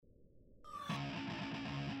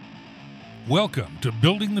Welcome to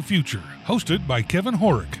Building the Future, hosted by Kevin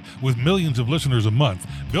Horick. With millions of listeners a month,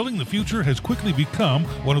 Building the Future has quickly become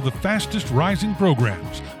one of the fastest rising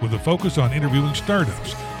programs, with a focus on interviewing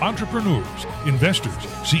startups, entrepreneurs, investors,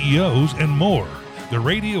 CEOs, and more. The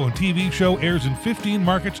radio and TV show airs in 15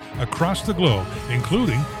 markets across the globe,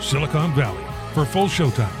 including Silicon Valley. For full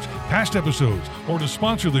showtimes, past episodes, or to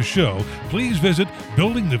sponsor the show, please visit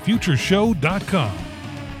buildingthefutureshow.com.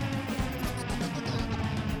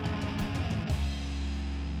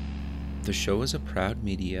 The show is a proud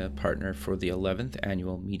media partner for the 11th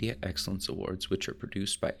Annual Media Excellence Awards, which are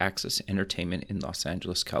produced by Access Entertainment in Los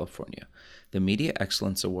Angeles, California. The Media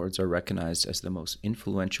Excellence Awards are recognized as the most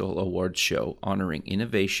influential awards show, honoring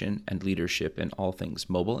innovation and leadership in all things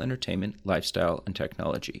mobile entertainment, lifestyle, and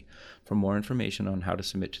technology. For more information on how to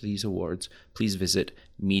submit to these awards, please visit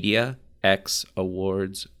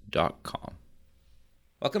MediaXAwards.com.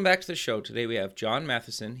 Welcome back to the show. Today we have John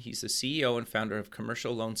Matheson. He's the CEO and founder of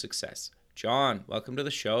Commercial Loan Success. John, welcome to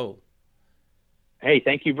the show. Hey,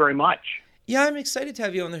 thank you very much. Yeah, I'm excited to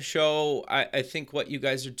have you on the show. I think what you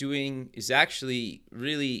guys are doing is actually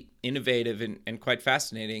really innovative and quite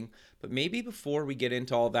fascinating. But maybe before we get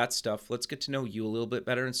into all that stuff, let's get to know you a little bit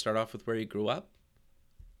better and start off with where you grew up.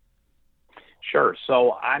 Sure.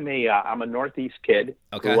 So I'm a Northeast kid.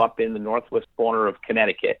 Okay. Grew up in the northwest corner of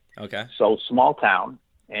Connecticut. Okay. So small town.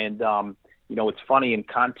 And, it's funny in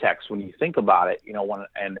context when you think about it,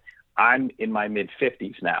 and I'm in my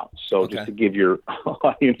mid-50s now. So Okay. just to give your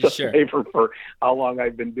audience a Sure. flavor for how long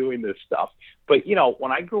I've been doing this stuff. But,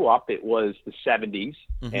 when I grew up, it was the 70s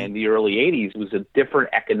and the early 80s was a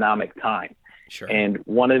different economic time. Sure. And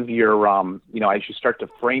one of your, as you start to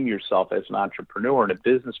frame yourself as an entrepreneur and a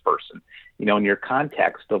business person, in your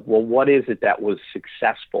context of, well, what is it that was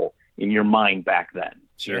successful in your mind back then?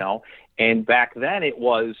 Sure. And back then it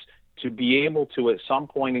was to be able to, at some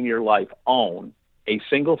point in your life, own a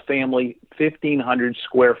single family 1,500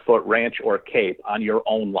 square foot ranch or cape on your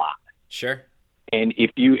own lot. Sure. And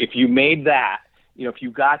if you made that, if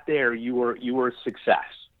you got there, you were a success.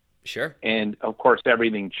 Sure. And of course,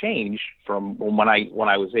 everything changed from when I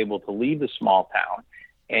was able to leave the small town,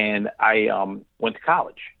 and I went to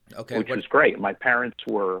college, which was great. My parents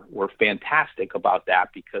were fantastic about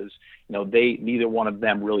that because neither one of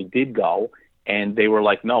them really did go, and they were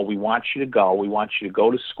like, no, we want you to go. We want you to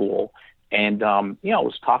go to school. And it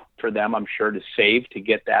was tough for them, I'm sure, to save to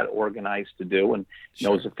get that organized to do. And it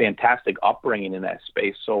was a fantastic upbringing in that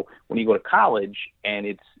space. So when you go to college, and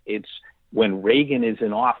it's when Reagan is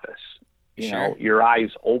in office, your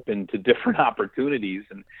eyes open to different opportunities.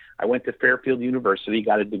 And I went to Fairfield University,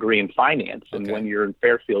 got a degree in finance. And when you're in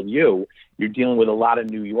Fairfield you're dealing with a lot of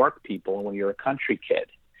New York people. And when you're a country kid,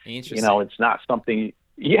 it's not something,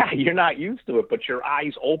 you're not used to it, but your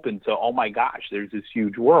eyes open to, oh my gosh, there's this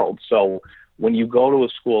huge world. So when you go to a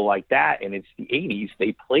school like that and it's the 80s,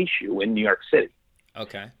 they place you in New York City.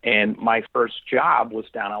 Okay. And my first job was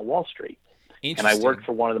down on Wall Street. And I worked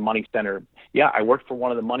for one of the money center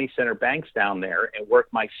banks down there and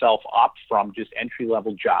worked myself up from just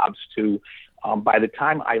entry-level jobs to, by the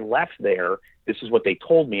time I left there, this is what they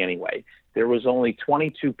told me anyway, there was only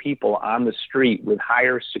 22 people on the street with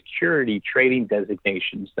higher security trading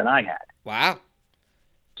designations than I had. Wow.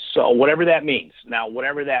 So whatever that means.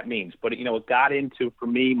 But, it got into, for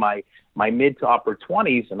me, my mid to upper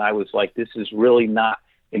 20s, and I was like, this is really not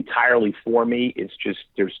entirely for me. It's just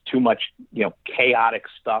there's too much chaotic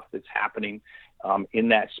stuff that's happening in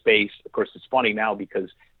that space. Of course, it's funny now because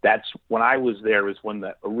that's when I was there is when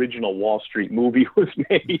the original Wall Street movie was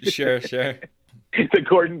made. Sure. The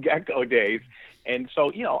Gordon Gekko days. And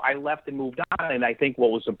so I left and moved on, and I think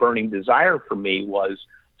what was a burning desire for me was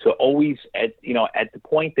to always at the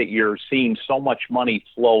point that you're seeing so much money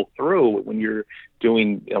flow through when you're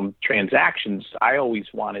doing transactions, I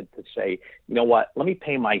always wanted to say, you know what, let me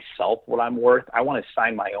pay myself what I'm worth. I want to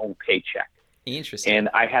sign my own paycheck. Interesting. And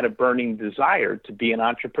I had a burning desire to be an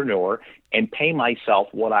entrepreneur and pay myself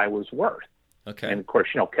what I was worth. Okay. And of course,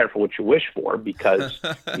 careful what you wish for because,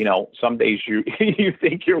 some days you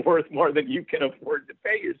think you're worth more than you can afford to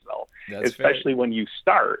pay yourself, especially when you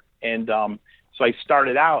start. And so I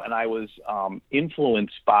started out and I was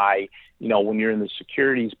influenced by, when you're in the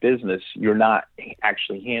securities business, you're not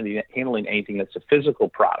actually handling anything that's a physical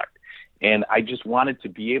product. And I just wanted to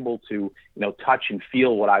be able to, touch and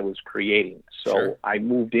feel what I was creating. So I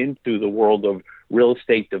moved into the world of real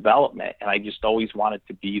estate development, and I just always wanted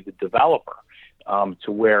to be the developer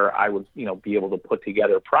to where I would, be able to put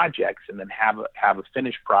together projects and then have a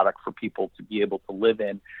finished product for people to be able to live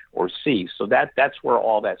in or see. So that's where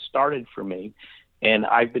all that started for me. And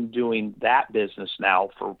I've been doing that business now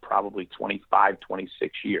for probably 25,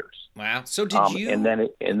 26 years. Wow. So did you... And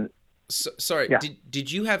then sorry, yeah.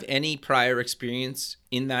 Did you have any prior experience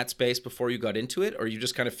in that space before you got into it, or you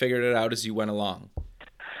just kind of figured it out as you went along?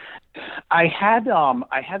 I had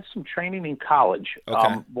some training in college.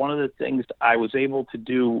 Okay. One of the things I was able to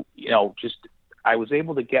do, I was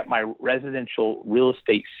able to get my residential real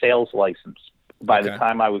estate sales license by the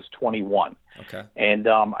time I was 21. Okay. And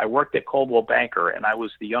I worked at Coldwell Banker, and I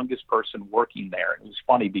was the youngest person working there. It was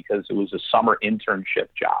funny because it was a summer internship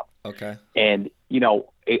job. Okay. And,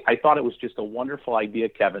 I thought it was just a wonderful idea,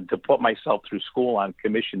 Kevin, to put myself through school on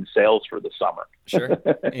commission sales for the summer. Sure.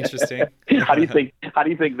 Interesting. How do you think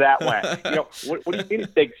that went? What do you mean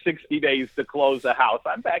it takes 60 days to close a house?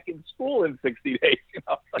 I'm back in school in 60 days.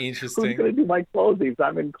 Interesting. Who's going to do my closings?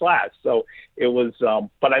 I'm in class. So it was,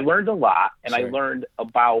 but I learned a lot, and Sure. I learned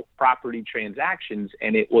about property transactions,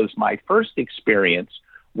 and it was my first experience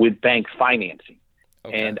with bank financing.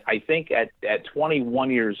 Okay. And I think at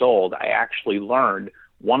 21 years old, I actually learned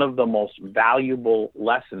one of the most valuable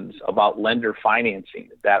lessons about lender financing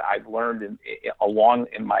that I've learned along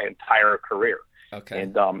in my entire career. Okay.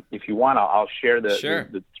 And if you want, I'll share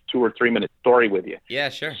the 2 or 3 minute story with you. Yeah,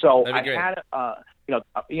 sure. So That'd be great. had,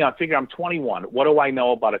 I figure I'm 21. What do I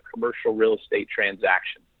know about a commercial real estate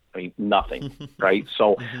transaction? I mean, nothing, right?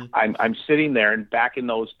 So I'm sitting there, and back in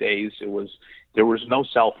those days, there was no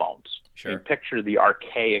cell phones. Sure. And picture the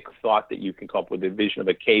archaic thought that you can come up with, the vision of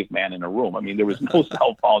a caveman in a room. I mean, there was no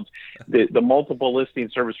cell phones. The multiple listing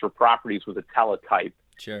service for properties was a teletype.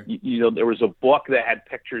 Sure. There was a book that had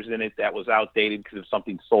pictures in it that was outdated because if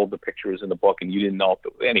something sold, the picture was in the book and you didn't know if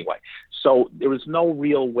it was anyway. So there was no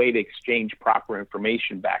real way to exchange proper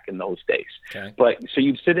information back in those days. Okay. But so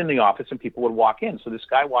you'd sit in the office and people would walk in. So this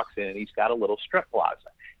guy walks in and he's got a little strip plaza.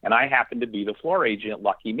 And I happened to be the floor agent.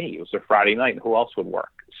 Lucky me. It was a Friday night, and who else would work?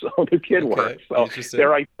 So the kid worked. So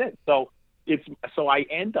there I sit. So I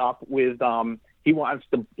end up with he was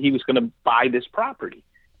going to buy this property,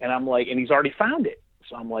 and I'm like, and he's already found it.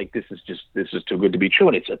 So I'm like, this is too good to be true.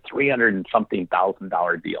 And it's a $300,000 and something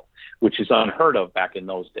deal, which is unheard of back in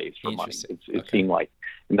those days for money. It seemed like,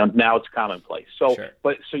 now it's commonplace. So,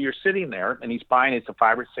 Sure. So you're sitting there and he's buying, it's a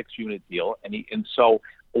 5 or 6 unit deal. And so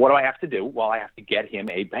what do I have to do? Well, I have to get him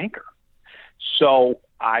a banker. So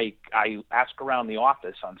I ask around the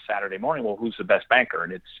office on Saturday morning, well, who's the best banker?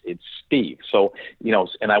 And it's Steve. So,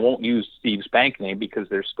 and I won't use Steve's bank name because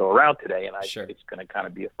they're still around today. And Sure. It's going to kind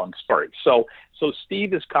of be a fun story. So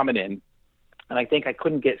Steve is coming in, and I think I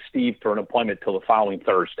couldn't get Steve for an appointment till the following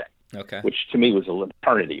Thursday. Okay. Which to me was an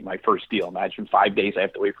eternity, my first deal. Imagine 5 days I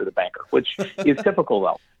have to wait for the banker, which is typical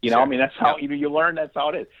though. Sure. I mean, that's how you learn, that's how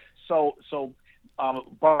it is. So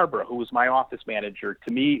Barbara, who was my office manager,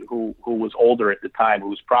 to me, who was older at the time, who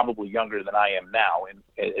was probably younger than I am now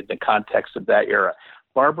in the context of that era,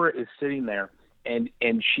 Barbara is sitting there and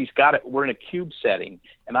she's got it. We're in a cube setting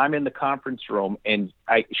and I'm in the conference room and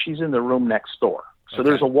she's in the room next door. So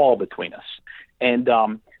There's a wall between us. And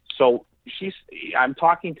so I'm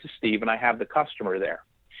talking to Steve and I have the customer there.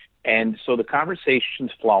 And so the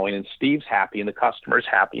conversation's flowing and Steve's happy and the customer's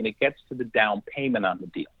happy and it gets to the down payment on the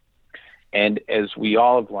deal. And as we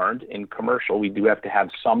all have learned in commercial, we do have to have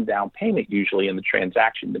some down payment usually in the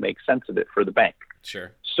transaction to make sense of it for the bank.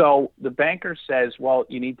 Sure. So the banker says, well,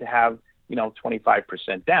 you need to have,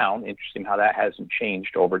 25% down. Interesting how that hasn't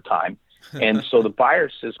changed over time. And so the buyer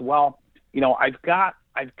says, well, I've got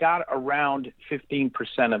around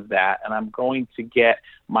 15% of that, and I'm going to get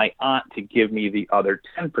my aunt to give me the other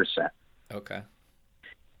 10%. Okay.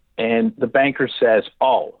 And the banker says,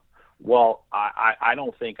 oh, well, I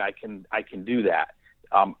don't think I can do that.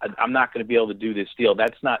 I'm not going to be able to do this deal.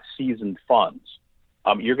 That's not seasoned funds.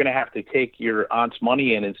 You're going to have to take your aunt's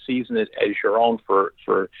money in and season it as your own for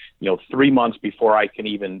 3 months before I can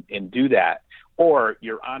even do that. Or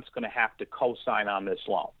your aunt's going to have to co-sign on this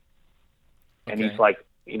loan. And he's like,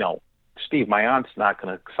 Steve, my aunt's not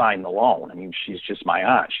going to sign the loan. I mean, she's just my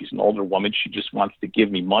aunt. She's an older woman. She just wants to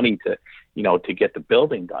give me money to get the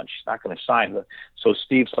building done. She's not going to sign the. So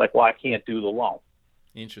Steve's like, well, I can't do the loan.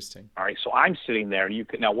 Interesting. All right. So I'm sitting there and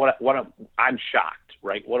I'm shocked,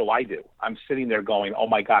 right? What do? I'm sitting there going, oh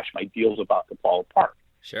my gosh, my deal's about to fall apart.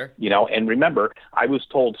 Sure. And remember, I was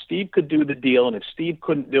told Steve could do the deal. And if Steve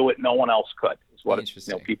couldn't do it, no one else could, is what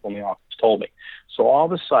people in the office told me. So all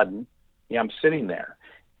of a sudden, I'm sitting there.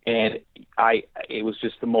 And it was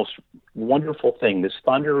just the most wonderful thing. This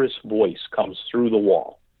thunderous voice comes through the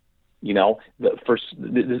wall.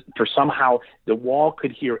 For somehow the wall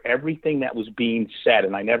could hear everything that was being said,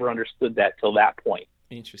 and I never understood that till that point.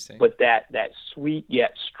 Interesting. But that sweet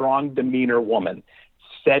yet strong demeanor woman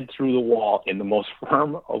said through the wall in the most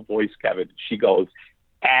firm of voice, Kevin, she goes,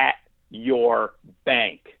 "At your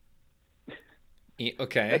bank."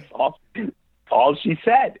 Okay. That's all she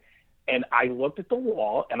said. And I looked at the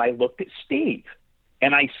wall and I looked at Steve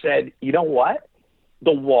and I said, you know what?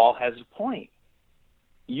 The wall has a point.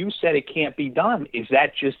 You said it can't be done. Is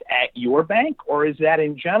that just at your bank or is that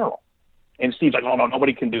in general? And Steve's like, oh, no,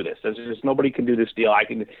 nobody can do this. Nobody can do this deal. I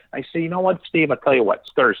say, you know what, Steve, I'll tell you what,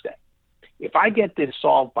 it's Thursday. If I get this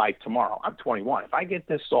solved by tomorrow, I'm 21. If I get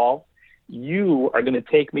this solved, you are going to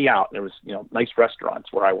take me out. There was, nice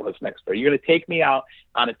restaurants where I was next door. You're going to take me out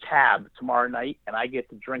on a tab tomorrow night, and I get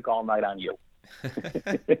to drink all night on you.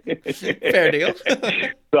 Fair deal.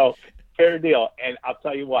 So, fair deal. And I'll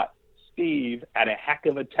tell you what, Steve had a heck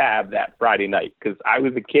of a tab that Friday night because I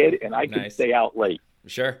was a kid and I could stay out late.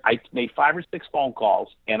 Sure. I made 5 or 6 phone calls,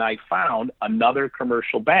 and I found another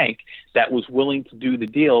commercial bank that was willing to do the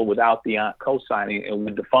deal without the co-signing and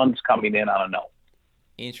with the funds coming in on a note.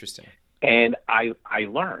 Interesting. And I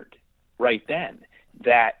learned right then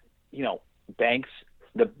that, banks,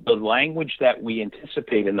 the language that we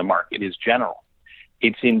anticipate in the market is general.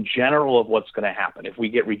 It's in general of what's going to happen. If we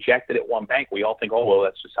get rejected at one bank, we all think, oh, well,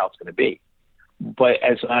 that's just how it's going to be. But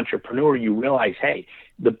as an entrepreneur, you realize, hey,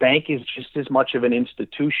 the bank is just as much of an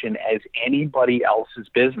institution as anybody else's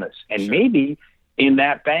business. And maybe in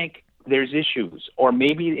that bank, there's issues, or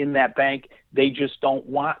maybe in that bank, they just don't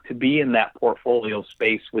want to be in that portfolio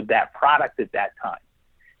space with that product at that time.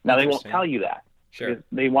 Now, they won't tell you that. Sure.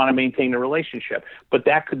 They want to maintain the relationship, but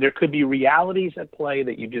there could be realities at play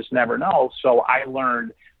that you just never know. So I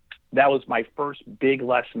learned that was my first big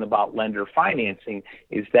lesson about lender financing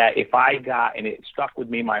is that if I got, and it stuck with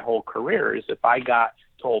me my whole career, is if I got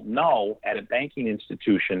told no at a banking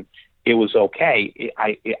institution, it was okay.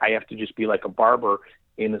 I have to just be like a barber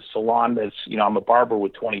in a salon that's, I'm a barber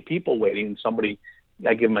with 20 people waiting, and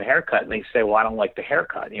I give them a haircut and they say, well, I don't like the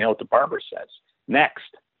haircut. You know what the barber says? Next.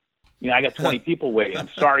 I got 20 people waiting. I'm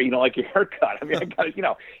sorry you don't like your haircut. I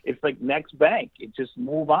got it's like next bank. It just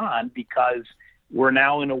move on because we're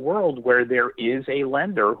now in a world where there is a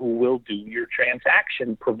lender who will do your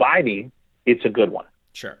transaction, providing it's a good one.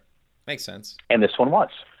 Sure. Makes sense. And this one was.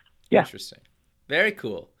 Yeah. Interesting. Very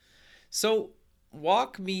cool. So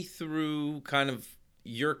walk me through kind of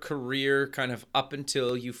your career kind of up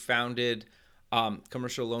until you founded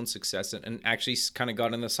Commercial Loan Success and actually kind of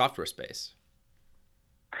got in the software space.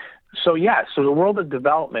 So the world of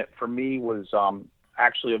development for me was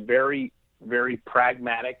actually a very, very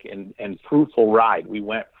pragmatic and fruitful ride. We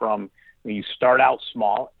went from, you start out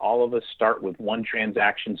small. All of us start with one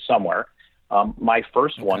transaction somewhere. My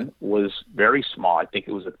first one was very small. I think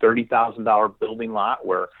it was a $30,000 building lot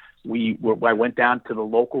where I went down to the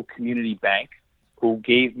local community bank who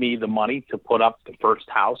gave me the money to put up the first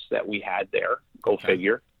house that we had there. Go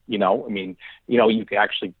figure. You could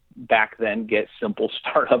actually back then get simple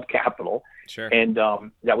startup capital. Sure. And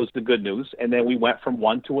that was the good news. And then we went from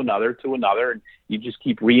one to another, and you just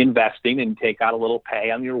keep reinvesting and take out a little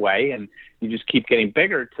pay on your way. And you just keep getting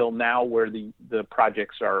bigger till now where the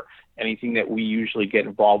projects are anything that we usually get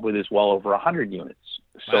involved with is well over 100 units.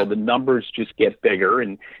 So the numbers just get bigger,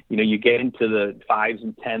 and, you get into the 5s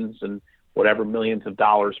and 10s and whatever millions of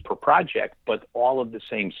dollars per project, but all of the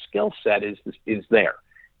same skill set is there.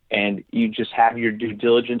 And you just have your due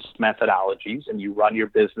diligence methodologies, and you run your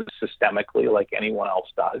business systemically like anyone else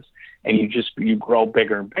does. And you grow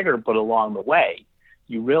bigger and bigger, but along the way,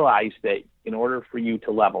 you realize that in order for you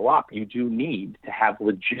to level up, you do need to have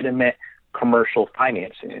legitimate commercial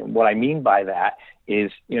financing. And what I mean by that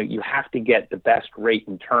is, you have to get the best rate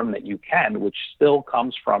and term that you can, which still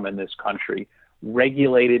comes from, in this country,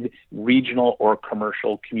 regulated regional or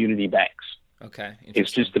commercial community banks. Okay.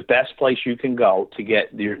 It's just the best place you can go to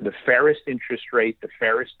get the fairest interest rate, the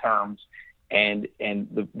fairest terms, and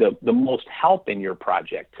the most help in your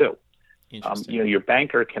project too. Your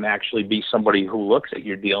banker can actually be somebody who looks at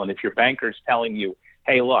your deal, and if your banker is telling you,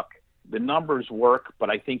 hey, look, the numbers work, but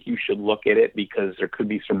I think you should look at it because there could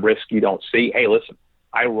be some risk you don't see. Hey, listen,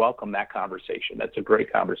 I welcome that conversation. That's a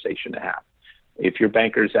great conversation to have if your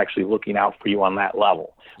banker is actually looking out for you on that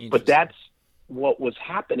level. But that's what was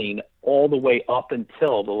happening all the way up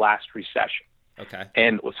until the last recession. Okay.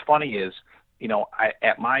 And what's funny is,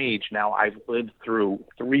 at my age now, I've lived through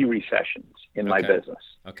 3 recessions in my business.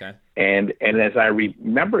 Okay. And as I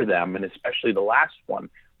remember them, and especially the last one,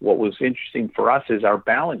 what was interesting for us is our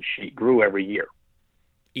balance sheet grew every year.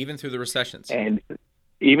 Even through the recessions. And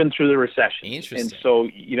even through the recession. Interesting. And so,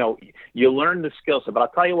 you learn the skill set. But I'll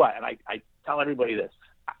tell you what, and I tell everybody this,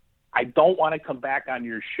 I don't want to come back on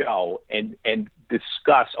your show and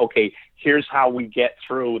discuss, okay, here's how we get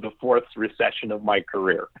through the fourth recession of my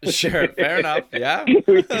career. Sure, fair enough. Yeah.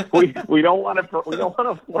 we don't want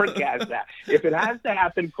to forecast that. If it has to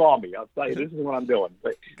happen, call me. I'll tell you, this is what I'm doing.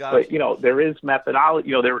 But there is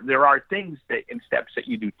methodology. There are things and steps that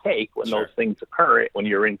you do take when those things occur when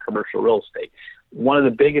you're in commercial real estate. One of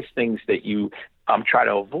the biggest things that you try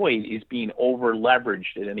to avoid is being over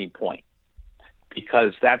leveraged at any point,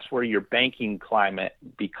 because that's where your banking climate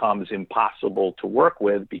becomes impossible to work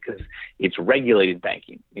with, because it's regulated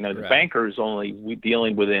banking. The banker is only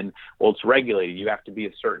dealing within, it's regulated. You have to be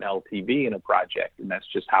a certain LTV in a project, and that's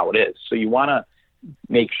just how it is. So you want to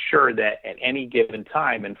make sure that at any given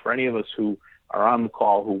time, and for any of us who are on the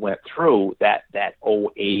call who went through that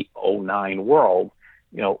 08, 09 world,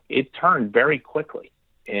 it turned very quickly.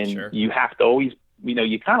 And you have to always,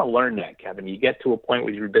 you kind of learn that, Kevin. You get to a point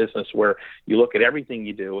with your business where you look at everything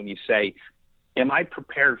you do and you say, am I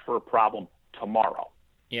prepared for a problem tomorrow?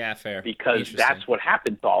 Yeah, fair. Because that's what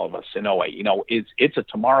happened to all of us in 08. It's a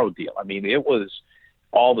tomorrow deal. I mean, it was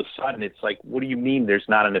all of a sudden, it's like, what do you mean there's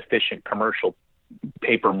not an efficient commercial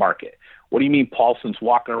paper market? What do you mean Paulson's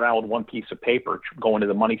walking around with one piece of paper going to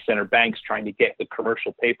the money center banks trying to get the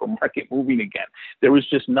commercial paper market moving again? There was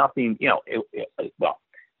just nothing,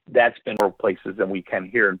 that's been more places than we can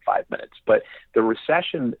hear in 5 minutes. But the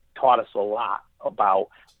recession taught us a lot about,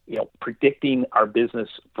 predicting our business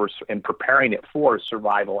and preparing it for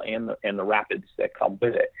survival and the rapids that come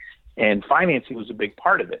with it. And financing was a big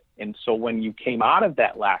part of it. And so when you came out of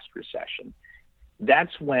that last recession,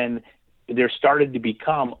 that's when there started to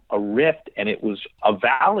become a rift, and it was a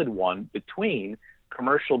valid one, between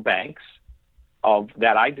commercial banks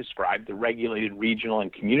that I described, the regulated regional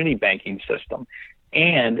and community banking system,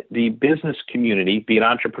 and the business community, be it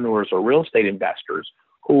entrepreneurs or real estate investors,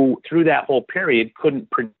 who through that whole period couldn't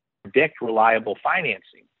predict reliable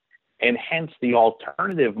financing, and hence the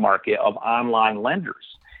alternative market of online lenders.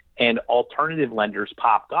 And alternative lenders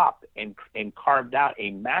popped up and carved out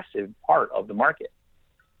a massive part of the market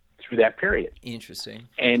through that period. Interesting.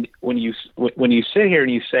 And when you sit here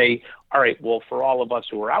and you say, all right, well, for all of us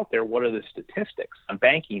who are out there, what are the statistics on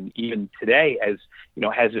banking even today? Has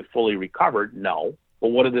it fully recovered? No. But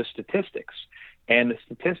what are the statistics? And the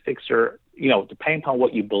statistics are, depending on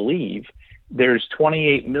what you believe, there's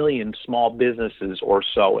 28 million small businesses or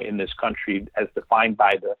so in this country, as defined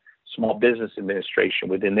by the Small Business Administration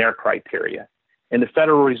within their criteria. And the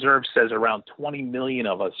Federal Reserve says around 20 million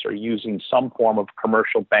of us are using some form of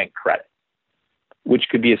commercial bank credit, which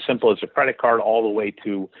could be as simple as a credit card all the way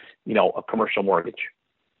to, a commercial mortgage.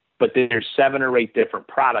 But there's 7 or 8 different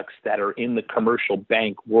products that are in the commercial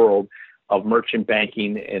bank world of merchant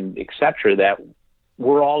banking and et cetera that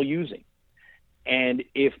we're all using. And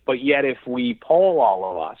if we poll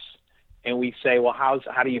all of us and we say, well,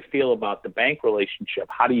 how do you feel about the bank relationship?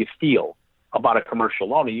 How do you feel about a commercial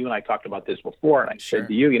loan? And you and I talked about this before, and I said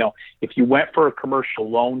to you, if you went for a commercial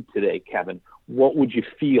loan today, Kevin, what would you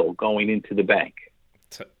feel going into the bank?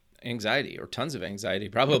 Anxiety, or tons of anxiety,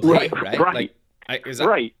 probably, right?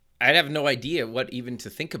 Right. I'd have no idea what even to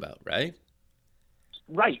think about, right?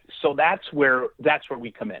 Right. So that's where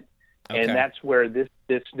we come in. Okay. And that's where this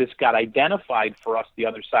got identified for us, the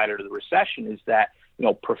other side of the recession, is that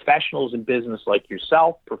professionals in business like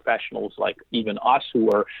yourself, professionals like even us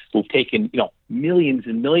who've taken, millions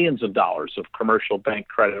and millions of dollars of commercial bank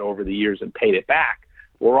credit over the years and paid it back.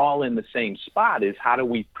 We're all in the same spot, is how do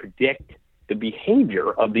we predict the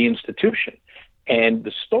behavior of the institution? And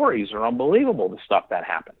the stories are unbelievable, the stuff that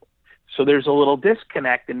happened. So there's a little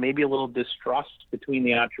disconnect and maybe a little distrust between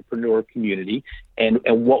the entrepreneur community and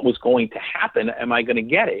what was going to happen. Am I going to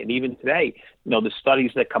get it? And even today, the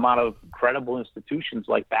studies that come out of credible institutions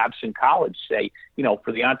like Babson College say,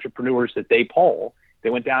 for the entrepreneurs that they poll, they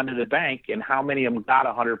went down to the bank, and how many of them got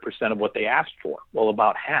 100% of what they asked for? Well,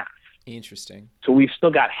 about half. Interesting. So we've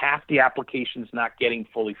still got half the applications not getting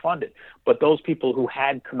fully funded. But those people who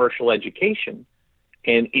had commercial education,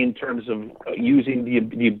 and in terms of using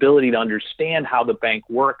the ability to understand how the bank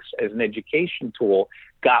works as an education tool,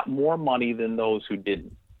 got more money than those who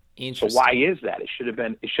didn't. So why is that? It should have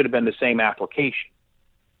been the same application,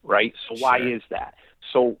 right? So why is that?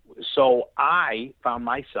 So I found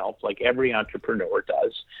myself, like every entrepreneur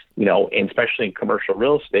does, and especially in commercial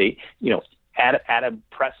real estate, at a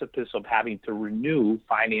precipice of having to renew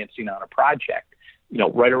financing on a project,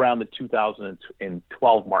 right around the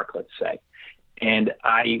 2012 mark, let's say. And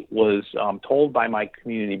I was told by my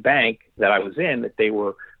community bank that I was in that they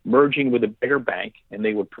were merging with a bigger bank, and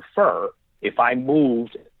they would prefer if I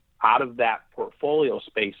moved out of that portfolio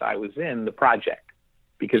space I was in the project,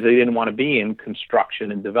 because they didn't want to be in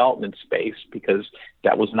construction and development space, because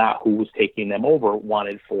that was not who was taking them over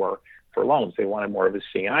wanted for loans. They wanted more of a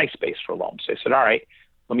C&I space for loans. So I said, all right,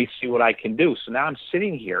 let me see what I can do. So now I'm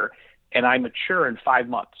sitting here and I mature in 5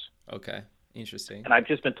 months. Okay. Interesting. And I've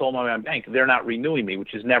just been told by my bank they're not renewing me,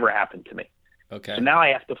 which has never happened to me. Okay. So now I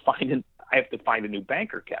have to find a new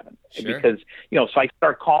banker, Kevin, sure. because, so I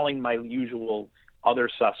start calling my usual other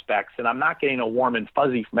suspects, and I'm not getting a warm and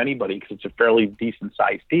fuzzy from anybody because it's a fairly decent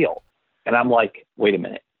sized deal. And I'm like, wait a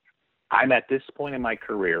minute. I'm at this point in my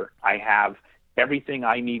career. I have everything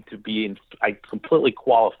I need to be in. I completely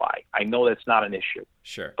qualify. I know that's not an issue.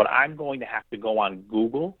 Sure. But I'm going to have to go on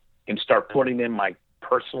Google and start putting in my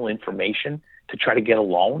personal information to try to get a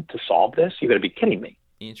loan to solve this. You got to be kidding me.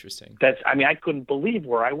 Interesting. I couldn't believe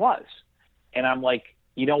where I was. And I'm like,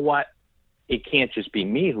 you know what? It can't just be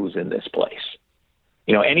me who's in this place.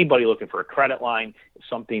 Anybody looking for a credit line,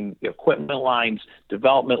 something, equipment lines,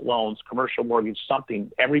 development loans, commercial mortgage,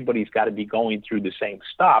 something, everybody's got to be going through the same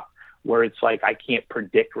stuff, where it's like, I can't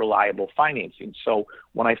predict reliable financing. So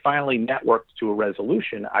when I finally networked to a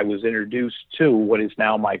resolution, I was introduced to what is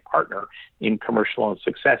now my partner in commercial loan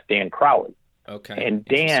success, Dan Crowley. Okay. And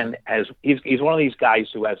Dan he's one of these guys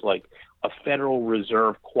who has like a Federal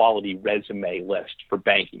Reserve quality resume list for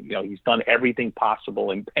banking. He's done everything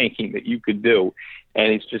possible in banking that you could do.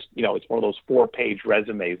 And it's just, it's one of those 4-page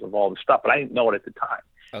resumes of all the stuff, but I didn't know it at the time.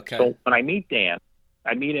 Okay. So when I meet Dan,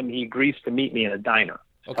 he agrees to meet me in a diner.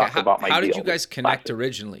 Okay. How did you guys connect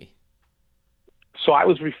originally? So I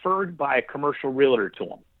was referred by a commercial realtor to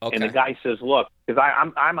him. Okay. And the guy says, look, because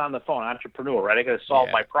I'm on the phone, entrepreneur, right? I got to solve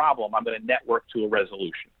my problem. I'm going to network to a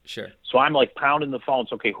resolution. Sure. So I'm like pounding the phone.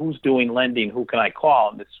 So, okay, who's doing lending? Who can I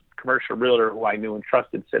call? And this commercial realtor who I knew and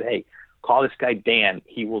trusted said, hey, call this guy Dan.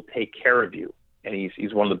 He will take care of you. And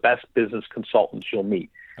he's one of the best business consultants you'll meet.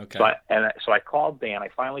 Okay. So I called Dan. I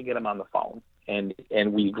finally get him on the phone. And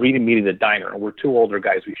we agreed to meet at a diner. And we're two older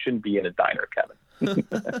guys. We shouldn't be in a diner, Kevin.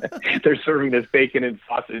 They're serving us bacon and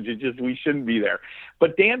sausage. We shouldn't be there.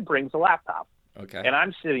 But Dan brings a laptop. Okay. And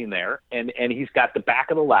I'm sitting there, and he's got the back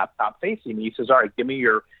of the laptop facing me. He says, all right, give me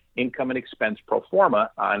your income and expense pro forma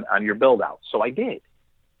on your build out. So I did.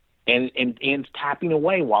 And Dan's tapping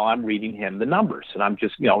away while I'm reading him the numbers. And I'm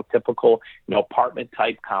just, typical, apartment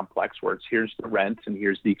type complex where it's here's the rent and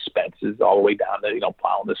here's the expenses all the way down to,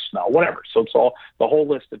 plowing the snow, whatever. So it's all the whole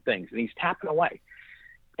list of things. And he's tapping away.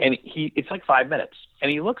 And it's like 5 minutes. And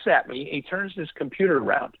he looks at me, he turns his computer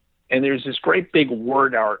around, and there's this great big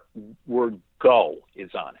word go is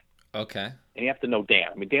on it. Okay. And you have to know Dan.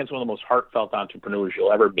 Dan's one of the most heartfelt entrepreneurs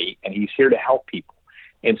you'll ever meet, and he's here to help people.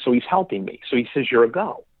 And so he's helping me. So he says, you're a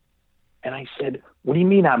go. And I said, what do you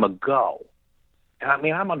mean I'm a go? And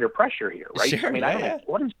I'm under pressure here, right? Sure,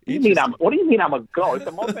 what do you mean I'm a go? It's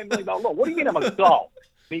a multi-million-dollar loan. What do you mean I'm a go?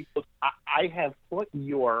 Because I have put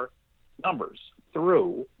your numbers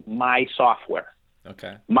through my software.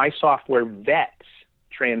 Okay. My software vets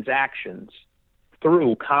transactions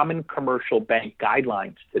through common commercial bank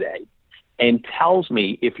guidelines today and tells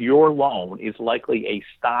me if your loan is likely a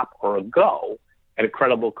stop or a go at a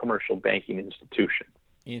credible commercial banking institution.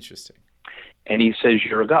 Interesting. And he says,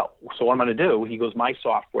 you're a go. So what I'm going to do, he goes, my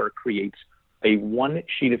software creates a 1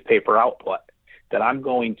 sheet of paper output that I'm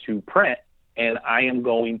going to print, and I am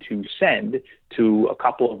going to send to a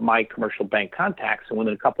couple of my commercial bank contacts. And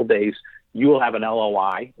within a couple of days, you will have an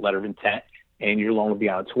LOI, letter of intent, and your loan will be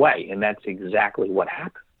on its way. And that's exactly what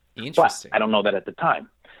happened. Interesting. But I don't know that at the time.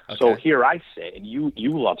 Okay. So here I sit, and you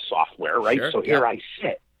love software, right? Sure, so here I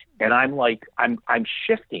sit, and I'm like, I'm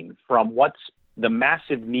shifting from what's the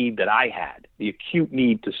massive need that I had, the acute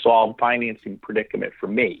need to solve financing predicament for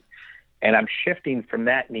me. And I'm shifting from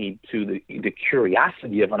that need to the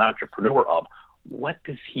curiosity of an entrepreneur of what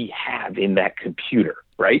does he have in that computer,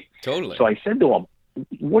 right? Totally. So I said to him,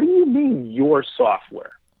 what do you mean your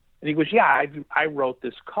software? And he goes, yeah, I wrote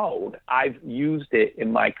this code. I've used it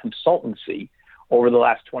in my consultancy over the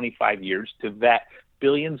last 25 years to vet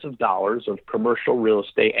billions of dollars of commercial real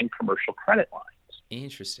estate and commercial credit lines.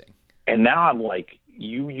 Interesting. And now I'm like,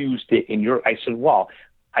 you used it in your, I said, well,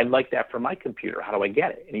 I'd like that for my computer. How do I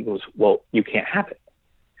get it? And he goes, well, you can't have it.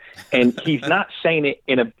 And he's not saying it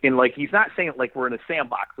he's not saying it like we're in a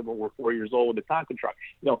sandbox and we're 4 years old with a Tonka truck.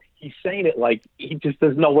 He's saying it like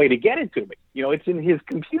there's no way to get it to me. It's in his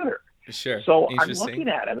computer. Sure. So I'm looking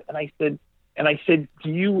at him and I said,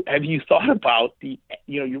 have you thought about you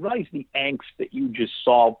realize the angst that you just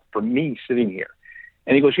solved for me sitting here?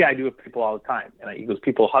 And he goes, yeah, I do it with people all the time. And he goes,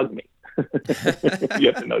 people hug me.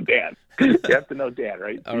 You have to know Dan. You have to know Dan,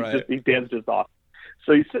 right? All right. Dan's just awesome.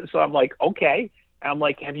 So I'm like, okay. And I'm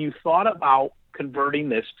like, have you thought about converting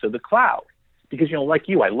this to the cloud? because, like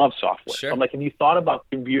you, I love software. Sure. I'm like, have you thought about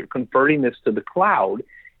converting this to the cloud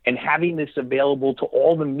and having this available to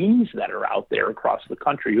all the me's that are out there across the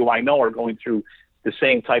country who I know are going through the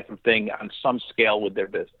same type of thing on some scale with their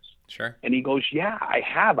business? Sure. And he goes, yeah, I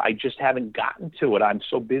have. I just haven't gotten to it. I'm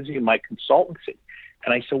so busy in my consultancy.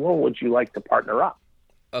 And I said, well, would you like to partner up?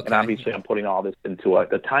 Okay. And obviously I'm putting all this into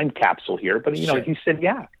a time capsule here, but Sure. he said,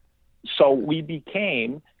 yeah. So we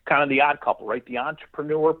became kind of the odd couple, right? The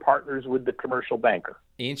entrepreneur partners with the commercial banker.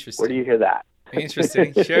 Interesting. Where do you hear that?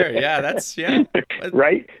 Interesting. Sure. Yeah,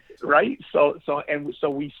 Right. So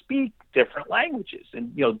we speak different languages,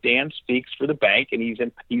 and Dan speaks for the bank, and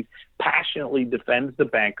he passionately defends the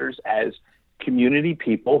bankers as community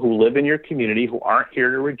people who live in your community, who aren't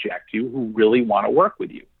here to reject you, who really want to work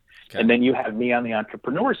with you. Okay. And then you have me on the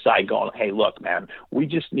entrepreneur side going, hey, look, man, we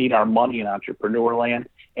just need our money in entrepreneur land,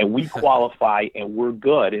 and we qualify, and we're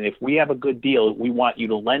good. And if we have a good deal, we want you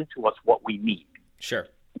to lend to us what we need. Sure.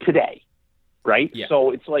 Today. Right? Yeah.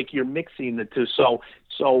 So it's like you're mixing the two. So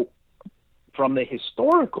from the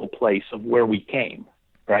historical place of where we came,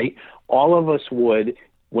 right, all of us would,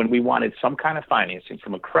 when we wanted some kind of financing,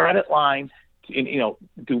 from a credit line, do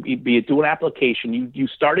an application, you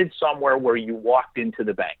started somewhere where you walked into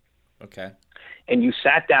the bank. Okay. And you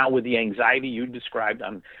sat down with the anxiety you described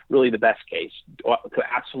on really the best case, to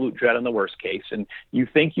absolute dread on the worst case, and you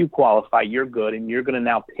think you qualify, you're good, and you're going to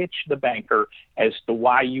now pitch the banker as to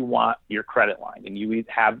why you want your credit line. And you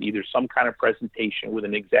have either some kind of presentation with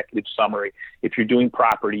an executive summary. If you're doing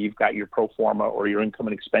property, you've got your pro forma or your income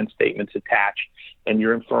and expense statements attached and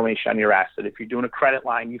your information on your asset. If you're doing a credit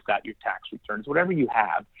line, you've got your tax returns, whatever you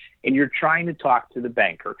have. And you're trying to talk to the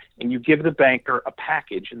banker, and you give the banker a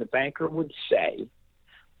package, and the banker would say,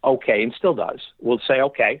 okay, and still does, will say,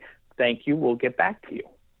 okay, thank you, we'll get back to you.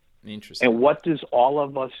 Interesting. And what does all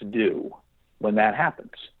of us do when that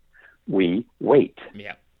happens? We wait.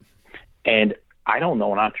 Yeah. And I don't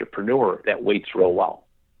know an entrepreneur that waits real well.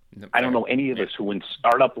 No, I don't know any of us who in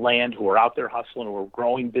startup land, who are out there hustling, who are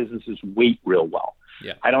growing businesses, wait real well.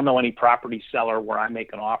 Yeah. I don't know any property seller where I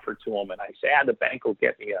make an offer to them and I say, the bank will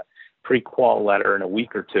get me a pre-qual letter in a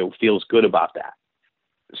week or two, feels good about that.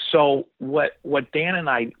 So what Dan and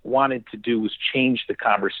I wanted to do was change the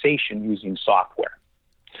conversation using software.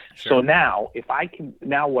 Sure. So now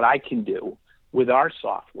what I can do with our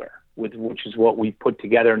software, which is what we put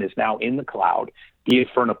together and is now in the cloud, be it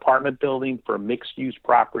for an apartment building, for a mixed-use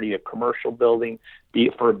property, a commercial building, be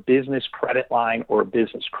it for a business credit line or a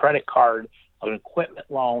business credit card, an equipment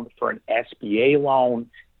loan, for an SBA loan,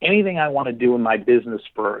 anything I want to do in my business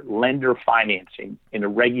for lender financing in a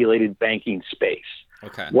regulated banking space.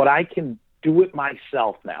 Okay. What I can do it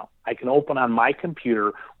myself now. I can open on my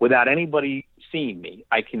computer without anybody seeing me.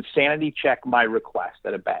 I can sanity check my request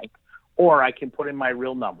at a bank, or I can put in my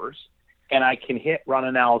real numbers, and I can hit run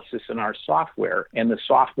analysis in our software, and the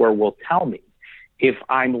software will tell me if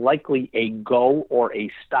I'm likely a go or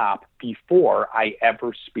a stop before I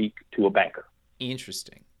ever speak to a banker.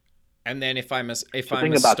 Interesting. And then if I'm a about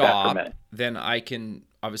stop, that for a minute. Then I can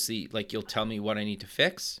obviously, you'll tell me what I need to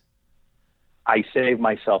fix. I save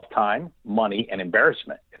myself time, money, and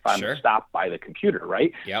embarrassment if I'm Sure. stopped by the computer,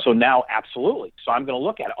 right? Yep. So now, absolutely. So I'm going to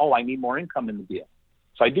look at it. Oh, I need more income in the deal.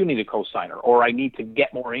 So I do need a cosigner, or I need to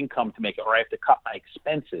get more income to make it, or I have to cut my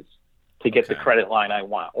expenses to get the credit line I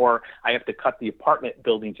want, or I have to cut the apartment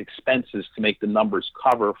building's expenses to make the numbers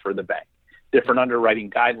cover for the bank. Different underwriting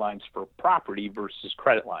guidelines for property versus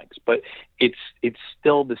credit lines, but it's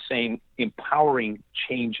still the same empowering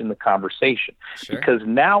change in the conversation. Sure. Because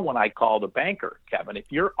now when I call the banker, Kevin, if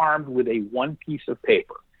you're armed with a one piece of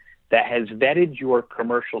paper that has vetted your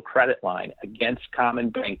commercial credit line against common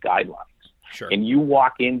bank guidelines, Sure. and you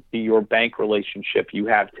walk into your bank relationship you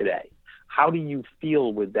have today, how do you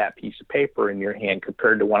feel with that piece of paper in your hand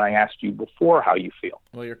compared to when I asked you before how you feel?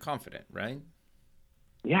 Well, you're confident, right?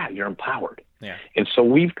 Yeah, you're empowered. Yeah. And so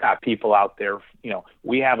we've got people out there,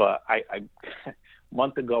 we have a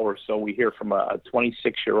month ago or so, we hear from a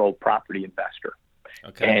 26-year-old property investor.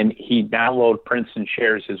 Okay. And he downloaded, prints and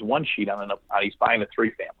shares his one sheet he's buying a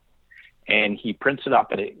 3-family. And he prints it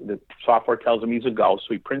up, and the software tells him he's a go.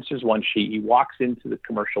 So he prints his one sheet. He walks into the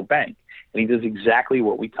commercial bank, and he does exactly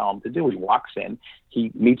what we tell him to do. He walks in,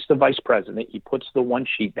 he meets the vice president, he puts the one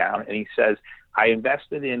sheet down, and he says, I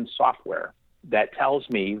invested in software that tells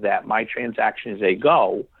me that my transaction is a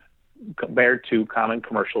go compared to common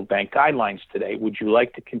commercial bank guidelines today. Would you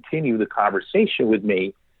like to continue the conversation with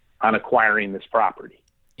me on acquiring this property?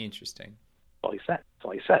 Interesting. That's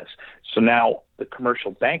all he says. So now the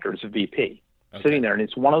commercial banker is a VP sitting there, and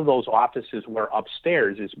it's one of those offices where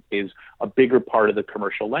upstairs is a bigger part of the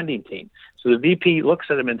commercial lending team. So the VP looks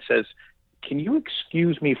at him and says, can you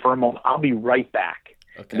excuse me for a moment? I'll be right back.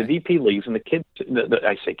 Okay. And the VP leaves, and the kid,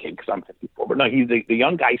 I say kid because I'm 54, but no, he's the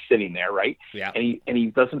young guy sitting there, right? Yeah. And he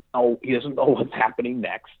doesn't know what's happening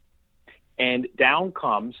next. And down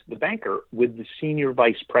comes the banker with the senior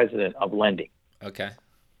vice president of lending. Okay.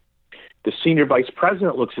 The senior vice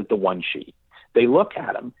president looks at the one sheet. They look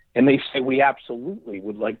at him and they say, we absolutely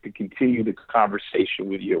would like to continue the conversation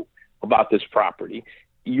with you about this property.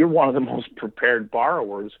 You're one of the most prepared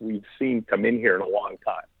borrowers we've seen come in here in a long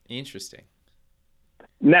time. Interesting.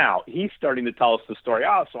 Now, he's starting to tell us the story.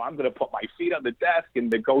 Oh, so I'm going to put my feet on the desk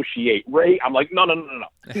and negotiate rate. I'm like, no. No.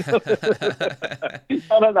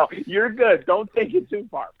 You're good. Don't take it too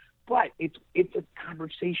far. But it's a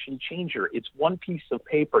conversation changer. It's one piece of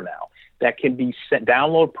paper now that can be sent,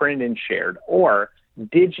 download, printed, and shared, or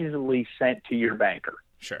digitally sent to your banker.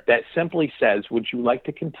 Sure. That simply says, would you like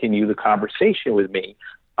to continue the conversation with me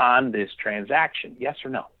on this transaction? Yes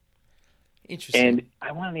or no? Interesting. And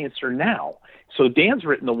I want an answer now. So Dan's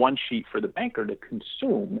written the one sheet for the banker to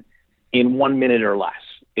consume in 1 minute or less.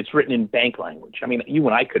 It's written in bank language. I mean, you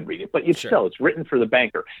and I could read it, but it's written for the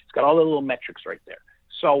banker. It's got all the little metrics right there.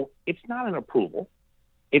 So it's not an approval.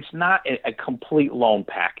 It's not a complete loan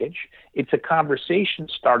package. It's a conversation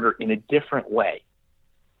starter in a different way.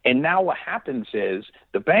 And now what happens is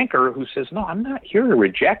the banker who says, no, I'm not here to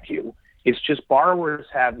reject you. It's just borrowers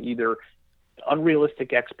have either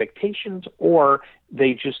unrealistic expectations or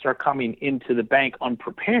they just are coming into the bank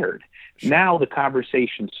unprepared. Sure. Now the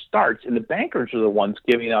conversation starts, and the bankers are the ones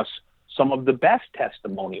giving us some of the best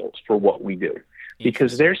testimonials for what we do,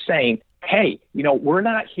 because they're saying, hey, we're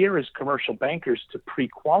not here as commercial bankers to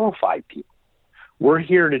pre-qualify people. We're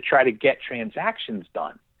here to try to get transactions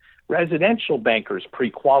done. Residential bankers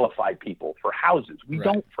pre-qualify people for houses. We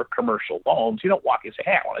don't for commercial loans. You don't walk and say,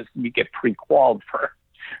 hey, I want to get pre-qualified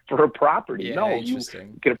for a property. Yeah, no, you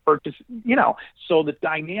get a purchase, So the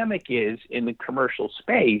dynamic is in the commercial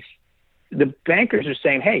space, the bankers are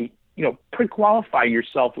saying, hey, pre-qualify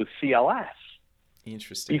yourself with CLS.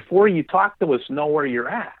 Interesting. Before you talk to us, know where you're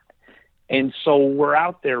at. And so we're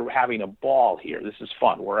out there having a ball here. This is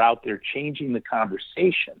fun. We're out there changing the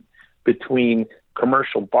conversation between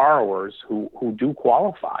commercial borrowers who do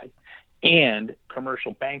qualify and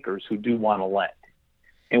commercial bankers who do want to lend.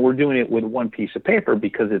 And we're doing it with one piece of paper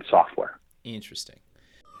because it's software. Interesting.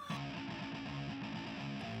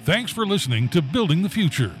 Thanks for listening to Building the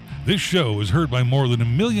Future. This show is heard by more than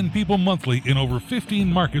 1 million people monthly in over 15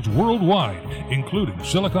 markets worldwide, including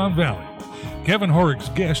Silicon Valley. Kevin Horick's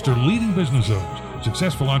guests are leading business owners,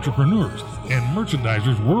 successful entrepreneurs, and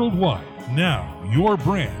merchandisers worldwide. Now, your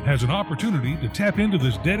brand has an opportunity to tap into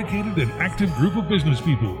this dedicated and active group of business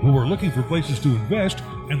people who are looking for places to invest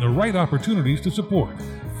and the right opportunities to support.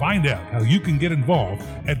 Find out how you can get involved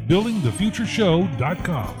at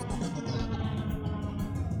buildingthefutureshow.com.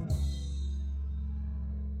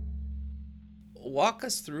 Walk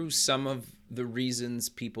us through some of the reasons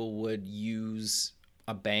people would use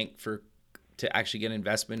a bank to actually get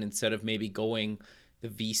investment instead of maybe going the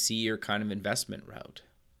VC or kind of investment route.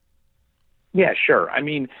 Yeah, sure. I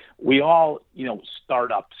mean, we all,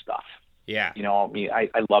 start up stuff. Yeah. I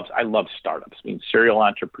love startups. I mean, serial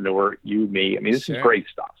entrepreneur, you, me. I mean, this is great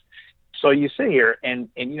stuff. So you sit here and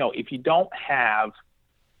if you don't have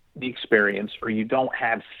the experience or you don't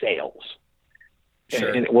have sales,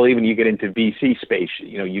 and even you get into VC space,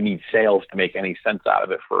 you need sales to make any sense out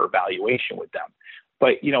of it for evaluation with them.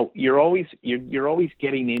 But, you're always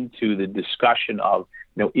getting into the discussion of,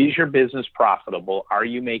 is your business profitable? Are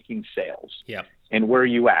you making sales? Yeah. And where are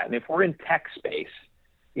you at? And if we're in tech space,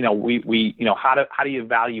 how do you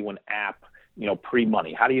value an app,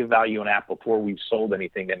 pre-money? How do you value an app before we've sold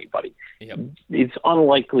anything to anybody? Yep. It's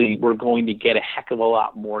unlikely we're going to get a heck of a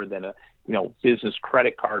lot more than a, business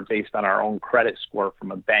credit card based on our own credit score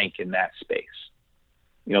from a bank in that space.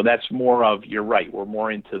 That's more of, you're right, we're more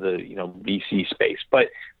into the, VC space. But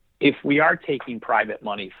if we are taking private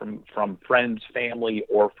money from friends, family,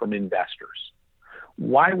 or from investors,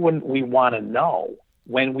 why wouldn't we want to know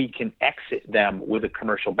when we can exit them with a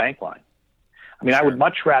commercial bank line? I mean, I would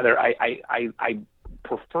much rather, I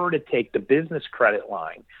prefer to take the business credit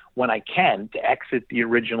line when I can to exit the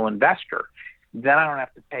original investor. Then I don't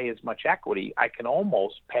have to pay as much equity. I can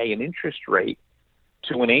almost pay an interest rate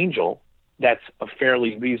to an angel that's a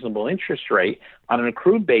fairly reasonable interest rate on an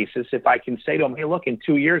accrued basis. If I can say to them, hey, look, in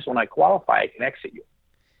 2 years when I qualify, I can exit you.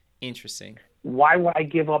 Interesting. Why would I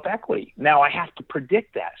give up equity? Now I have to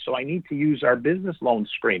predict that. So I need to use our business loan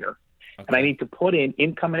screener. Okay. And I need to put in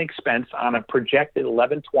income and expense on a projected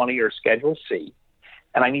 1120 or Schedule C.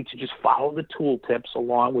 And I need to just follow the tool tips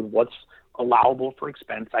along with allowable for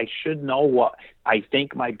expense. I should know what I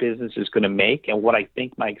think my business is going to make and what I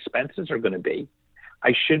think my expenses are going to be.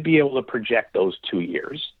 I should be able to project those 2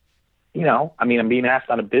 years. I'm being asked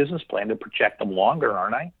on a business plan to project them longer,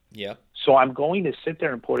 aren't I? Yeah. So I'm going to sit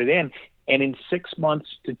there and put it in. And in 6 months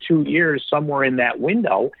to 2 years, somewhere in that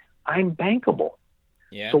window, I'm bankable.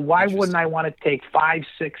 Yeah. So why wouldn't I want to take 5,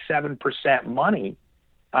 6, 7% money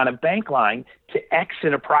on a bank line to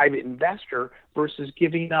exit a private investor versus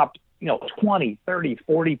giving up, 20, 30,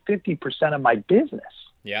 40, 50% of my business?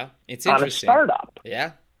 Yeah. It's on interesting. A startup.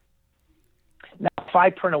 Yeah. Now, if I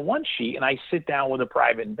print a one sheet and I sit down with a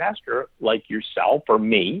private investor like yourself or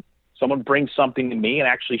me, someone brings something to me and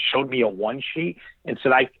actually showed me a one sheet and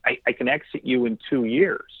said, I can exit you in 2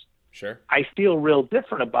 years. Sure. I feel real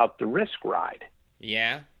different about the risk ride.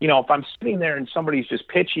 Yeah. If I'm sitting there and somebody's just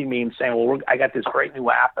pitching me and saying, well, I got this great new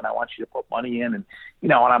app and I want you to put money in, and,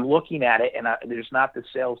 and I'm looking at it and there's not the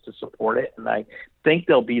sales to support it. And I think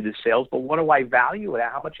there'll be the sales, but what do I value it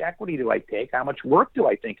at? How much equity do I take? How much work do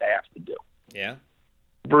I think I have to do? Yeah.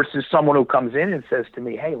 Versus someone who comes in and says to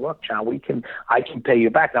me, hey, look, John, I can pay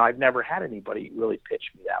you back. Now, I've never had anybody really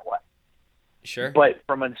pitch me that way. Sure. But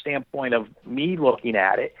from a standpoint of me looking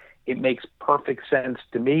at it, it makes perfect sense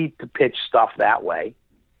to me to pitch stuff that way.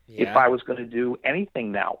 Yeah. If I was going to do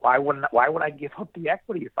anything now, why would I give up the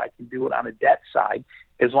equity if I can do it on a debt side,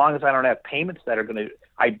 as long as I don't have payments that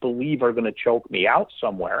I believe are going to choke me out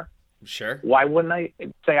somewhere? Sure. Why wouldn't I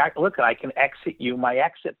say, look, I can exit you. My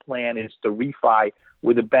exit plan is to refi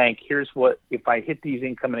with a bank. Here's what, if I hit these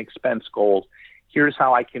income and expense goals, here's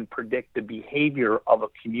how I can predict the behavior of a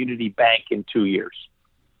community bank in 2 years.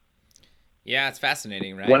 Yeah, it's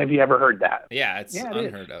fascinating, right? When have you ever heard that? Yeah, it's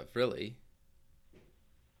unheard of, really.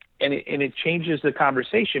 And it changes the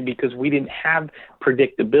conversation because we didn't have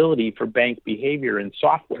predictability for bank behavior in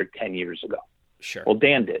software 10 years ago. Sure. Well,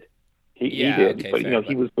 Dan did. He did, okay, but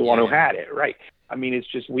he was the one who had it, right? It's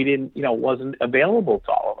just we didn't, wasn't available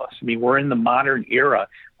to all of us. We're in the modern era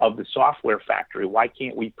of the software factory. Why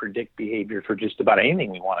can't we predict behavior for just about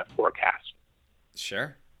anything we want to forecast?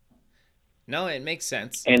 Sure. No, it makes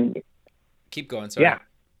sense. And keep going. Sorry. Yeah.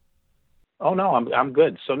 Oh no, I'm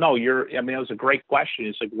good. So no, it was a great question.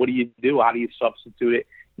 It's like, what do you do? How do you substitute it?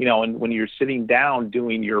 And when you're sitting down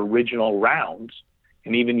doing your original rounds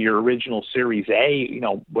and even your original Series A,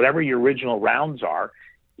 whatever your original rounds are,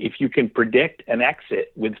 if you can predict an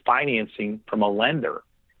exit with financing from a lender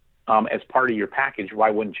as part of your package, why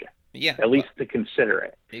wouldn't you? Yeah. At least to consider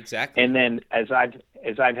it. Exactly. And then as I've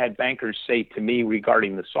had bankers say to me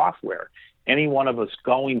regarding the software, any one of us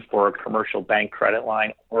going for a commercial bank credit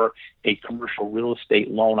line or a commercial real estate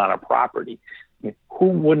loan on a property, who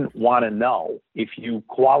wouldn't want to know if you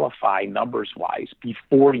qualify numbers-wise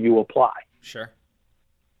before you apply? Sure.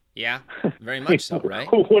 Yeah, very much so, right?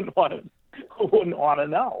 Who wouldn't want to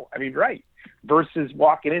know? Right. Versus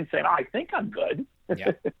walking in saying, I think I'm good.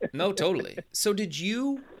 Yeah. No, totally. So did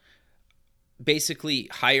you basically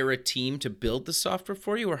hire a team to build the software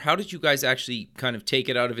for you, or how did you guys actually kind of take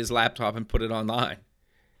it out of his laptop and put it online?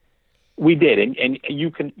 We did, and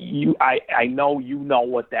I know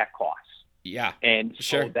what that costs. Yeah, and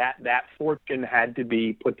sure. So that fortune had to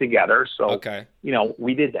be put together. So okay.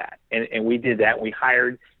 We did that, and we did that. We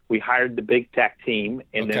hired the big tech team,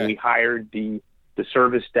 and then we hired the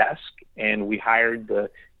service desk, and we hired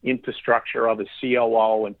the infrastructure of a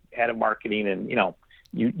COO and head of marketing, and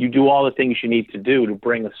You do all the things you need to do to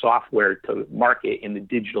bring a software to market in the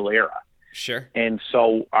digital era. Sure. And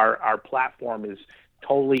so our platform is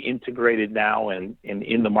totally integrated now and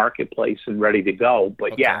in the marketplace and ready to go.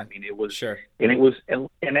 But it was sure.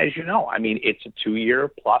 And as you know, it's a 2 year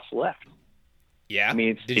plus lift. Yeah.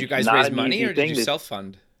 Did you guys raise money or did you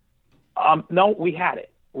self-fund? No, we had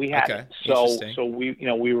it. We had it. So we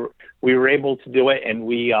were able to do it, and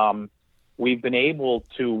we've been able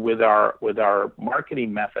to, with our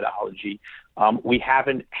marketing methodology, we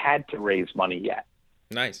haven't had to raise money yet.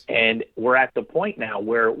 Nice. And we're at the point now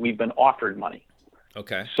where we've been offered money.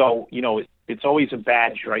 Okay. So, it's always a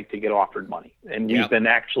badge, right, to get offered money. And we've been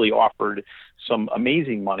actually offered some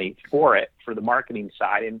amazing money for the marketing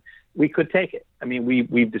side, and we could take it.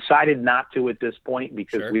 We've decided not to at this point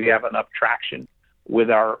because we have enough traction with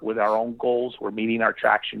our own goals. We're meeting our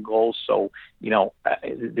traction goals. So,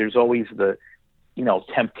 there's always the,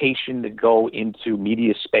 temptation to go into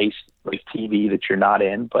media space like TV that you're not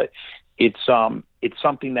in, but it's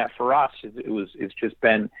something that for us,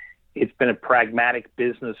 it's been a pragmatic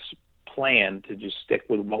business plan to just stick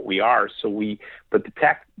with what we are. But the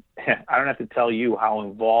tech, I don't have to tell you how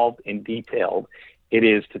involved and detailed it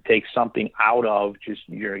is to take something out of just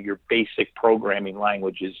your basic programming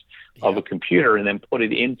languages of a computer and then put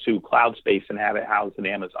it into cloud space and have it housed in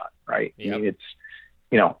Amazon, right? Yep. I mean,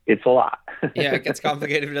 it's a lot. Yeah, it gets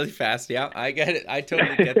complicated really fast. Yeah, I get it. I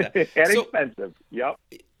totally get that. And expensive. Yep.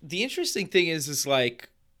 The interesting thing is like,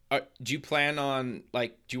 do you plan on,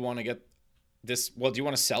 like, do you want to get this? Well, do you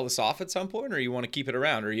want to sell this off at some point, or you want to keep it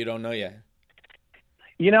around, or you don't know yet?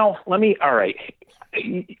 All right.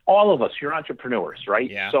 All of us, you're entrepreneurs, right?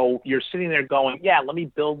 Yeah. So you're sitting there going, let me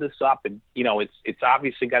build this up. And, it's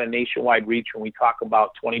obviously got a nationwide reach when we talk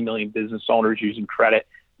about 20 million business owners using credit,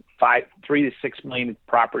 3 to 6 million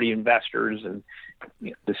property investors, and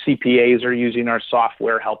the CPAs are using our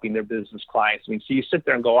software, helping their business clients. I mean, so you sit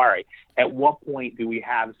there and go, all right, at what point do we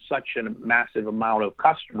have such a massive amount of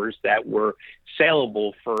customers that we're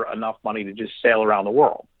saleable for enough money to just sail around the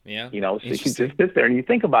world? Yeah. So you just sit there and you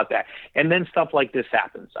think about that. And then stuff like this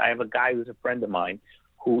happens. I have a guy who's a friend of mine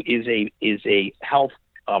who is a health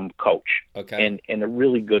coach, okay, and a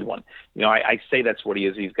really good one. I say that's what he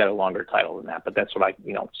is. He's got a longer title than that, but that's what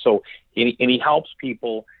so he helps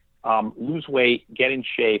people lose weight, get in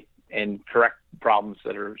shape, and correct problems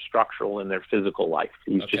that are structural in their physical life.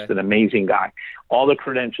 He's just an amazing guy. All the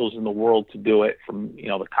credentials in the world to do it, from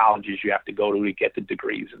the colleges you have to go to get the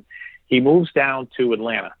degrees. And he moves down to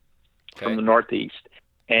Atlanta from the Northeast,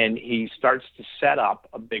 and he starts to set up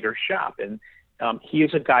a bigger shop. And he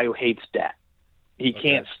is a guy who hates debt. He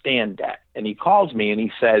can't stand debt. And he calls me and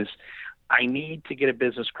he says, I need to get a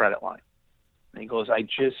business credit line. And he goes, I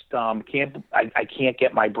just can't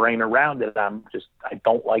get my brain around it. I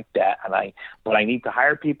don't like debt. But I need to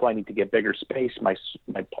hire people. I need to get bigger space. My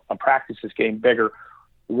practice is getting bigger.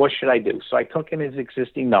 What should I do? So I took him his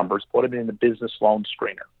existing numbers, put him in the business loan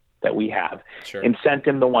screener that we have, and sent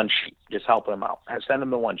him the one sheet, just helping him out. I sent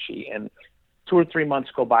him the one sheet, and 2 or 3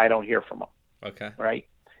 months go by, I don't hear from him. Okay. Right.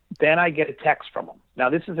 Then I get a text from him. Now,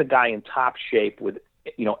 this is a guy in top shape with,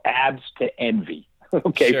 abs to envy.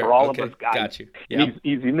 Okay. For all of us guys. Got you. Yep.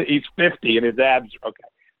 He's 50 and his abs. Okay.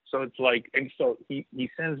 So it's like, and so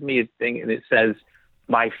he sends me a thing and it says,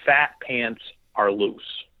 my fat pants are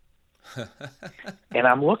loose. And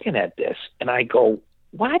I'm looking at this and I go,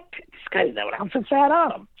 what? This guy doesn't have an ounce of fat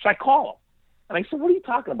on him. So I call him and I said, what are you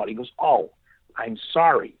talking about? He goes, oh, I'm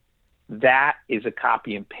sorry. That is a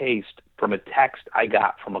copy and paste from a text I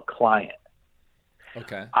got from a client.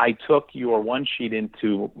 Okay. I took your one sheet.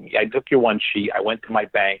 I went to my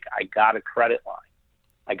bank. I got a credit line.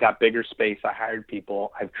 I got bigger space. I hired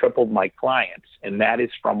people. I've tripled my clients. And that is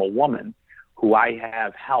from a woman who I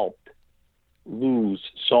have helped lose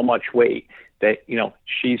so much weight that,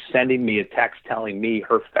 she's sending me a text telling me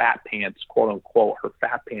her fat pants, quote unquote, her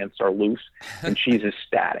fat pants are loose, and she's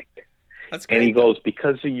ecstatic. That's great. And he goes,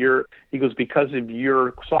 because of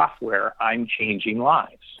your software, I'm changing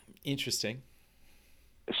lives. Interesting.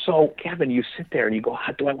 So, Kevin, you sit there and you go,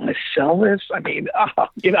 do I want to sell this? I mean,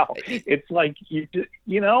 it's like,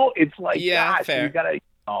 it's like, gosh, fair. You got to,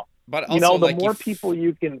 but also, the more people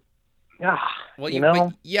you can,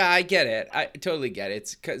 I get it. I totally get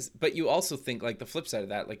it. But you also think, like, the flip side of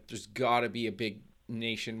that, like, there's got to be a big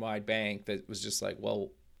nationwide bank that was just like,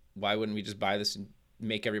 well, why wouldn't we just buy this and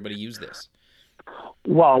make everybody use this?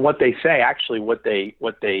 Well, what they say, actually,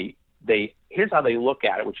 here's how they look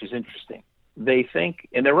at it, which is interesting. They think,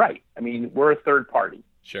 and they're right. I mean, we're a third party.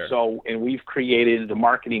 Sure. So, and we've created the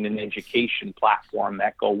marketing and education platform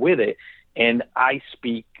that go with it. And I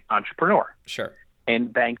speak entrepreneur. Sure.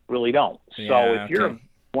 And banks really don't. So if you're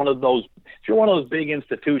one of those big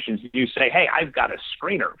institutions, you say, hey, I've got a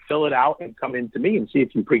screener, fill it out and come into me and see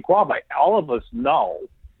if you pre-qualify. All of us know.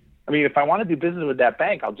 I mean, if I want to do business with that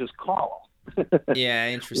bank, I'll just call them. Yeah,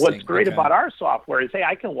 interesting. What's great about our software is, hey,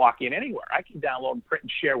 I can walk in anywhere. I can download and print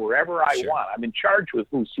and share wherever I want. I'm in charge with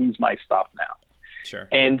who sees my stuff now. Sure.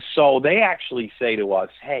 And so they actually say to us,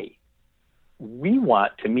 hey, we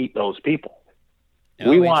want to meet those people.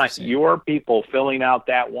 We want your people filling out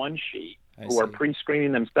that one sheet who are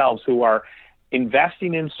pre-screening themselves, who are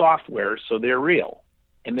investing in software so they're real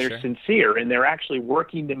and they're sincere and they're actually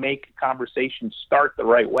working to make conversations start the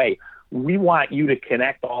right way. We want you to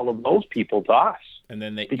connect all of those people to us, and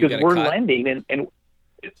then because we're lending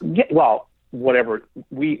whatever.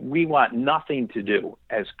 We want nothing to do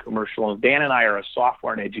as commercial. Dan and I are a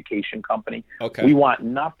software and education company. Okay. We want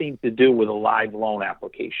nothing to do with a live loan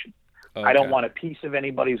application. Okay. I don't want a piece of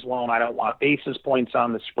anybody's loan. I don't want basis points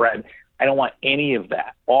on the spread. I don't want any of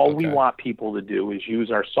that. All we want people to do is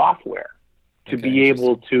use our software to be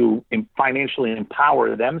able to financially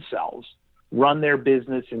empower themselves, run their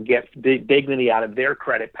business, and get dignity out of their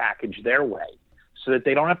credit package their way, so that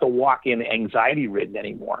they don't have to walk in anxiety-ridden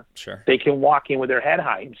anymore. Sure. They can walk in with their head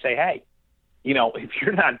high and say, hey, if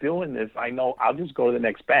you're not doing this, I know I'll just go to the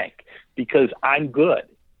next bank because I'm good.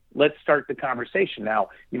 Let's start the conversation. Now,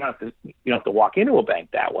 you don't have to walk into a bank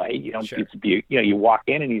that way. You don't get to be, you walk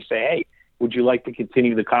in and you say, hey, would you like to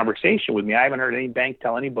continue the conversation with me? I haven't heard any bank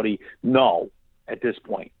tell anybody no at this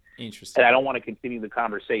point. Interesting. And I don't want to continue the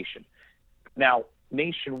conversation. Now,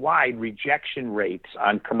 nationwide, rejection rates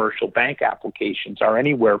on commercial bank applications are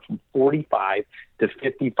anywhere from 45 to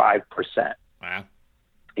 55%. Wow.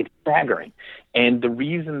 It's staggering. And the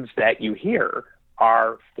reasons that you hear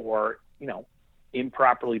are for,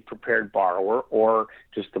 improperly prepared borrower or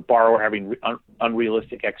just the borrower having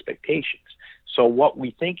unrealistic expectations. So what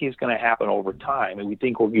we think is going to happen over time, and we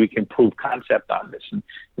think we can prove concept on this. And,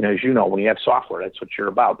 as you know, when you have software, that's what you're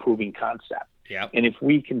about, proving concept. Yep. And if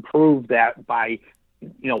we can prove that by,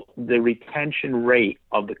 the retention rate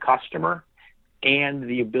of the customer and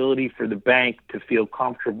the ability for the bank to feel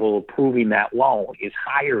comfortable approving that loan is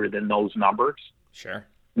higher than those numbers. Sure.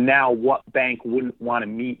 Now, what bank wouldn't want to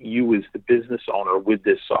meet you as the business owner with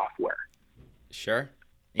this software? Sure.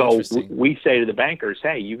 So we say to the bankers,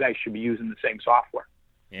 hey, you guys should be using the same software.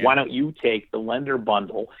 Yeah. Why don't you take the lender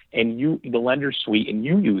bundle and the lender suite and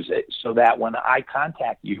you use it so that when I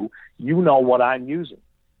contact you, you know what I'm using.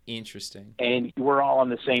 Interesting. And we're all on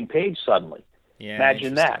the same page suddenly. Yeah,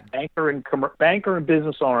 imagine that. Banker and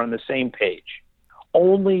business owner on the same page.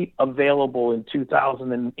 Only available in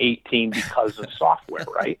 2018 because of software,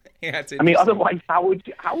 right? Yeah, it's otherwise, how would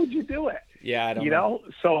you do it? Yeah, I don't know.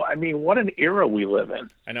 So, what an era we live in.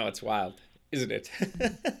 I know, it's wild, isn't it?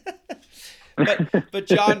 but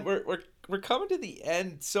John, we're coming to the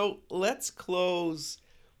end. So let's close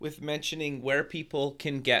with mentioning where people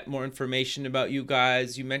can get more information about you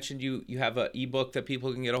guys. You mentioned you have an ebook that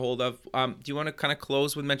people can get a hold of. Do you want to kind of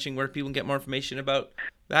close with mentioning where people can get more information about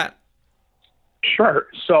that? Sure.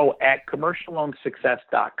 So at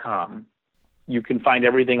commercialloansuccess.com, you can find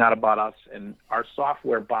everything out about us, and our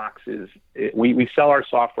software boxes. We sell our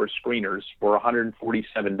software screeners for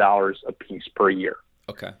 $147 a piece per year.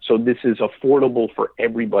 Okay. So this is affordable for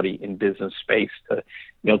everybody in business space to,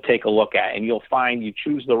 take a look at, and you'll find you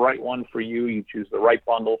choose the right one for you. You choose the right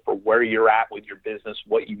bundle for where you're at with your business,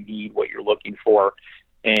 what you need, what you're looking for,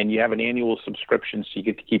 and you have an annual subscription, so you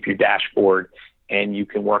get to keep your dashboard. And you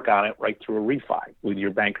can work on it right through a refi with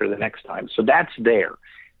your banker the next time. So that's there.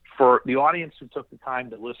 For the audience who took the time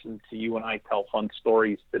to listen to you and I tell fun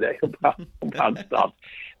stories today about stuff,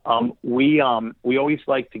 we always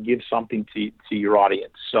like to give something to your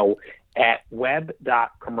audience. So at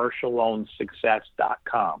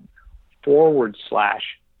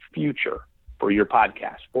web.commercialloansuccess.com/future for your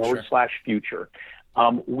podcast, /future.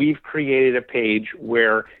 We've created a page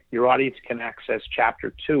where your audience can access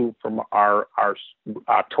Chapter 2 from our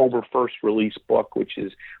October 1st release book, which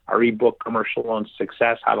is our ebook, Commercial Loan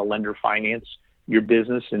Success, How to Lend or Finance Your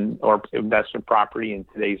Business or Investment Property in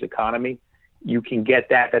Today's Economy. You can get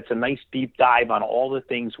that. That's a nice deep dive on all the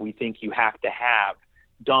things we think you have to have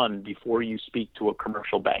done before you speak to a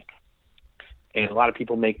commercial bank. And a lot of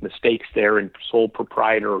people make mistakes there in sole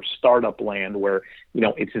proprietor or startup land where,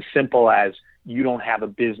 it's as simple as you don't have a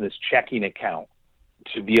business checking account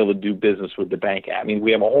to be able to do business with the bank.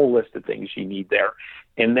 We have a whole list of things you need there.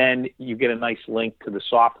 And then you get a nice link to the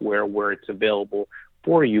software where it's available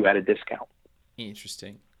for you at a discount.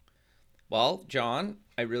 Interesting. Well, John,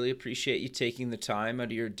 I really appreciate you taking the time out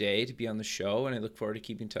of your day to be on the show, and I look forward to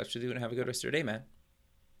keeping in touch with you, and have a good rest of your day, man.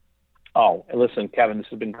 Oh, and listen, Kevin, this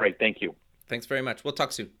has been great. Thank you. Thanks very much. We'll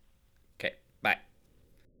talk soon. Okay, bye.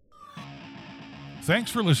 Thanks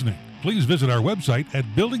for listening. Please visit our website at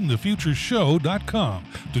buildingthefutureshow.com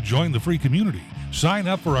to join the free community, sign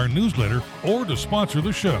up for our newsletter, or to sponsor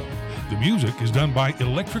the show. The music is done by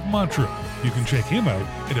Electric Mantra. You can check him out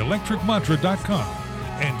at electricmantra.com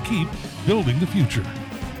and keep building the future.